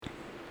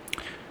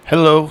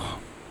Hello,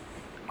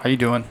 how you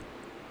doing?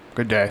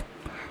 Good day.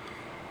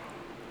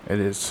 It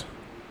is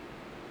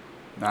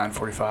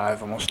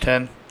 9:45, almost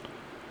 10,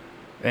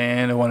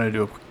 and I wanted to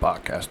do a quick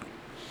podcast.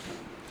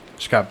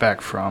 Just got back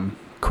from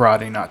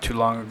karate not too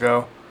long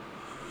ago,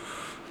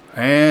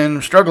 and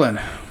I'm struggling.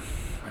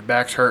 My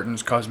back's hurting,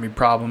 it's causing me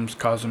problems,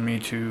 causing me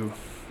to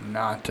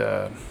not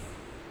pay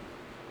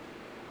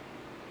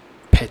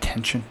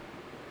attention.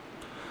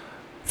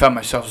 Found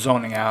myself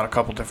zoning out a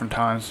couple different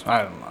times.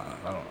 I don't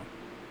know.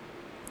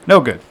 No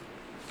good.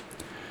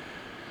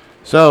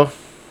 So,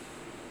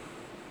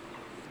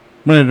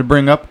 wanted to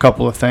bring up a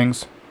couple of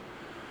things.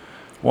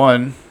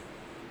 One,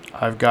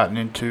 I've gotten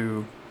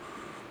into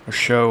a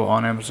show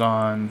on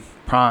Amazon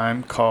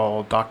Prime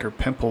called Dr.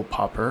 Pimple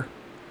Popper,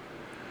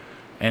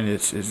 and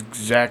it's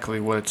exactly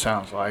what it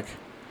sounds like.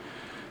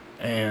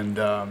 And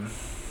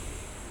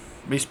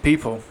these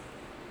people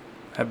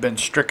have been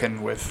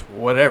stricken with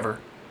whatever,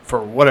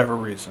 for whatever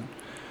reason,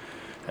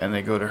 and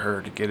they go to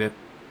her to get it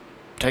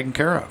taken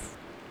care of.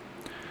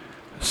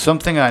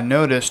 Something I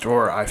noticed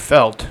or I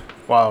felt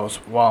while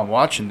I'm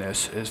watching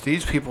this is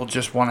these people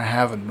just want to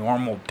have a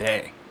normal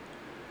day.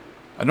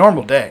 A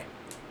normal day.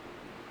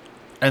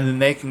 And then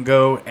they can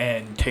go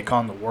and take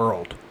on the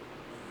world.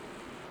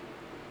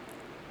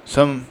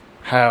 Some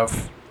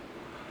have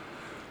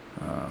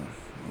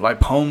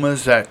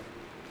lipomas that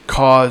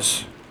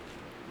cause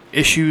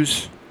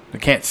issues. They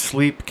can't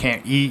sleep,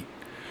 can't eat.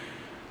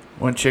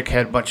 One chick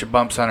had a bunch of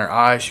bumps on her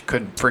eyes. She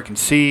couldn't freaking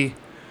see.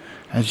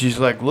 And she's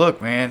like,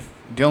 look, man,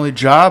 the only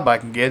job I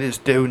can get is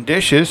doing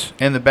dishes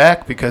in the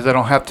back because I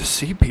don't have to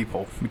see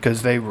people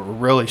because they were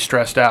really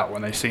stressed out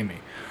when they see me.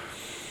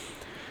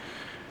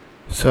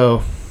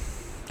 So,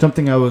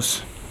 something I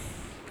was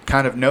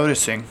kind of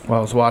noticing while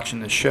I was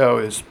watching this show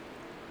is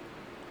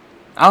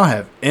I don't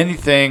have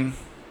anything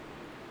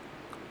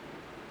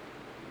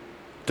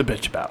to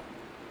bitch about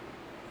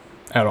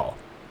at all.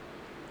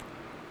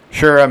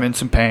 Sure, I'm in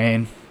some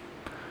pain.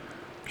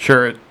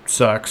 Sure, it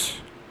sucks.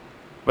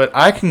 But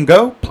I can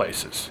go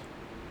places.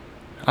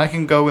 I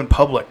can go in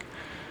public.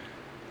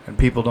 And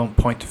people don't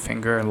point the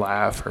finger and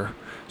laugh or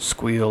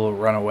squeal or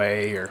run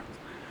away or,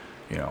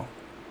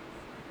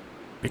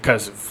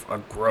 because of a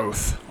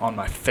growth on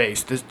my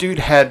face. This dude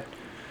had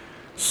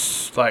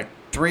like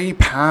 3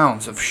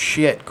 pounds of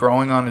shit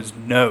growing on his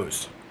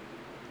nose.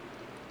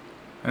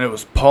 And it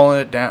was pulling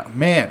it down.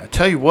 Man, I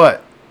tell you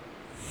what.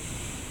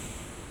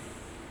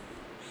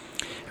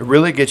 It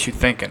really gets you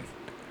thinking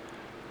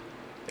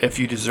if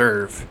you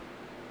deserve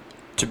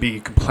to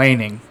be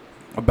complaining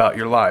about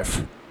your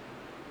life,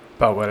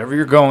 about whatever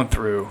you're going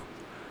through,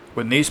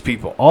 when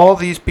all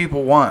these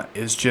people want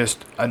is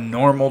just a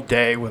normal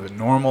day with a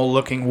normal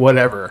looking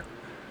whatever,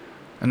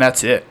 and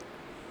that's it.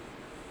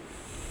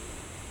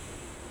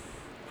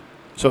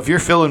 So if you're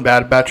feeling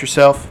bad about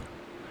yourself,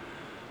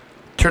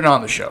 turn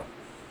on the show.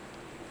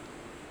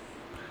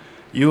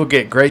 You will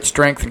get great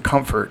strength and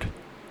comfort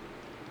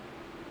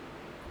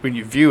when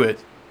you view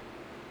it,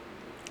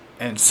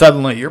 and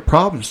suddenly your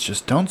problems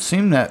just don't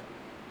seem that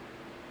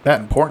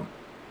important.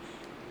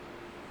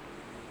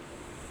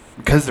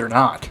 Because they're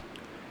not.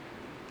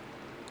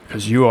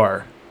 Because you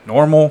are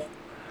normal.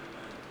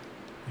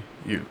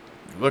 You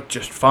look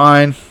just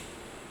fine.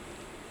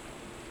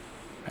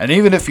 And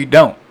even if you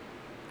don't,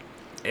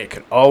 it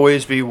could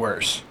always be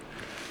worse.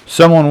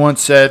 Someone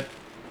once said,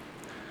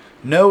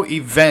 no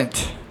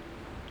event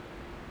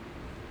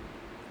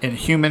in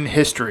human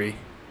history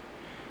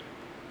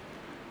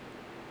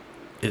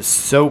is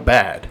so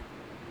bad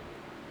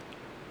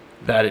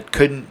that it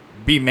couldn't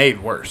be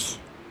made worse.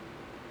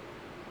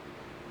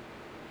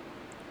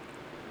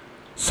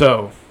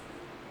 So,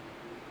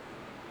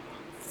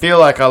 feel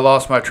like I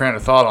lost my train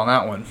of thought on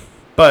that one.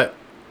 But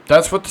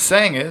that's what the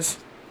saying is.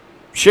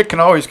 Shit can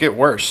always get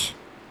worse.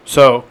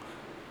 So,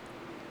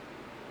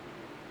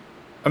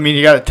 I mean,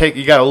 you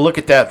gotta look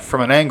at that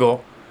from an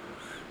angle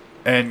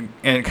and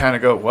kind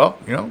of go, well,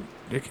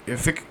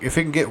 if it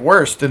can get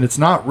worse, then it's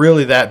not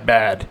really that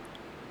bad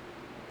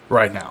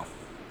right now.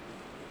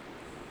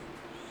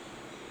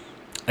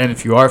 And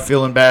if you are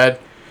feeling bad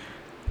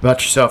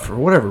about yourself for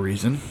whatever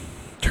reason,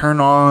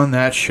 turn on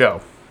that show.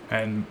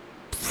 And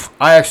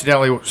I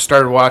accidentally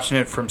started watching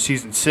it from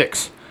season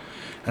 6.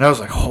 And I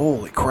was like,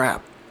 holy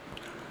crap.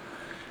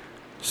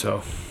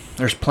 So,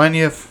 there's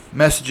plenty of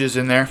messages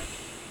in there.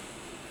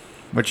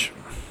 Which,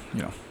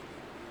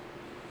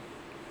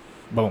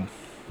 boom.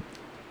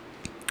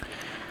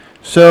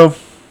 So,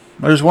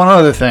 there's one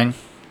other thing.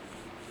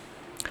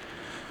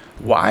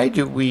 Why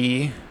do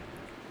we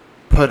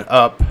put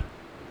up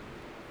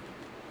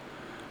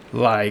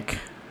like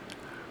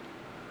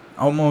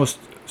almost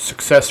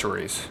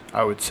successories,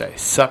 I would say.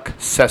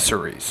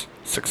 Successories.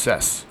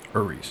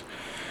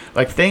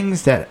 Like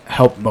things that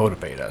help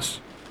motivate us.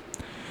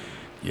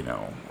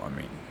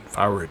 If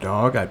I were a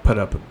dog, I'd put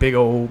up a big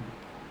old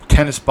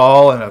tennis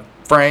ball and a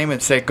frame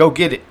and say, go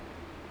get it.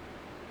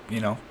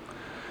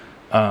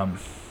 Why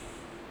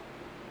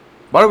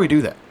do we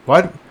do that?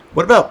 What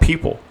about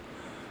people?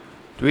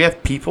 Do we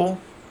have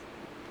people?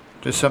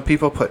 Do some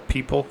people put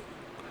people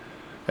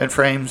in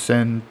frames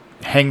and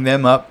hang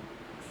them up.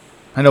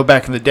 I know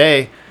back in the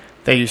day,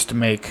 they used to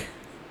make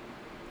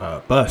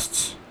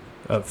busts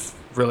of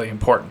really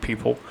important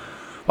people.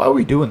 Why are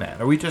we doing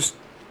that? Are we just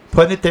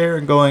putting it there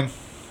and going,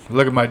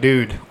 look at my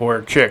dude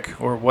or chick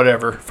or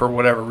whatever for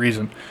whatever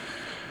reason?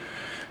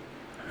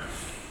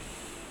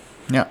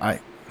 Yeah,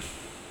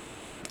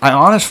 I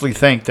honestly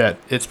think that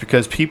it's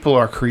because people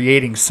are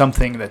creating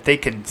something that they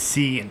can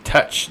see and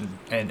touch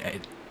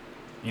and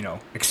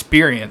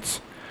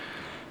experience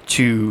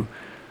to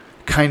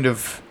kind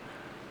of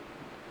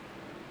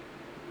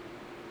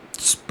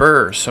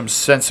spur some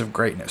sense of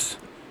greatness,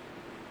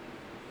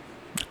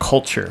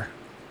 culture,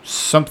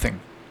 something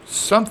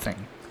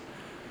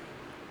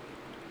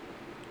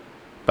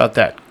about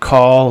that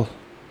call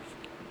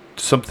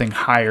something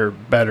higher,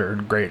 better,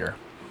 and greater.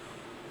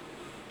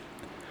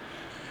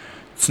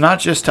 It's not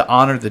just to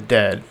honor the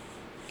dead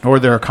or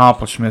their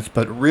accomplishments,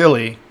 but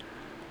really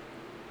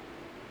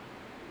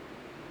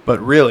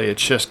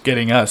it's just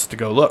getting us to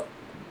go, look,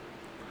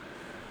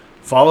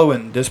 follow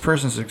in this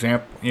person's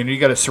example. You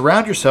got to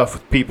surround yourself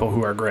with people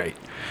who are great.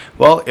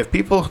 Well, if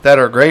people that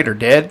are great are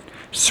dead,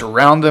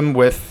 surround them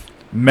with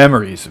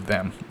memories of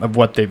them, of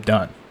what they've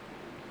done.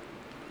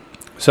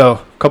 So,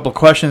 a couple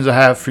questions I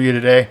have for you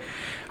today.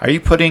 Are you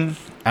putting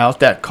out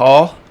that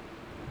call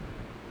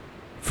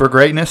for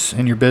greatness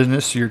in your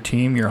business, your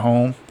team, your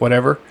home,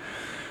 whatever?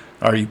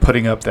 Are you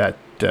putting up that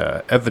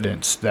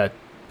evidence, that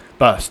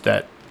bust,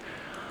 that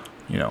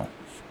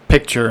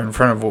picture in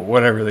front of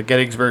whatever, the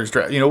Gettysburg,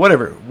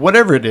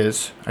 whatever it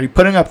is? Are you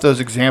putting up those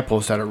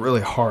examples that are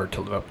really hard to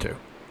live up to?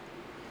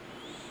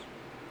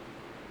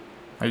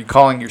 Are you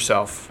calling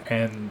yourself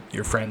and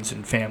your friends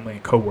and family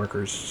and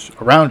coworkers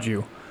around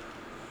you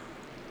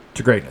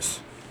to greatness?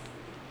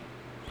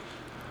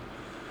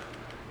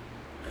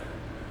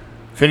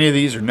 If any of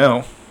these are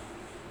no,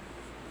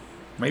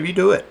 maybe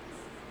do it.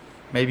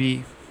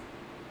 Maybe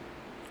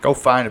go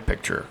find a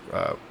picture,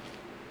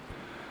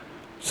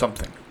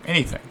 something,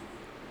 anything,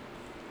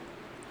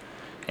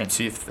 and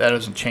see if that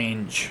doesn't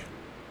change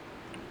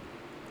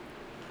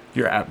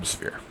your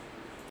atmosphere.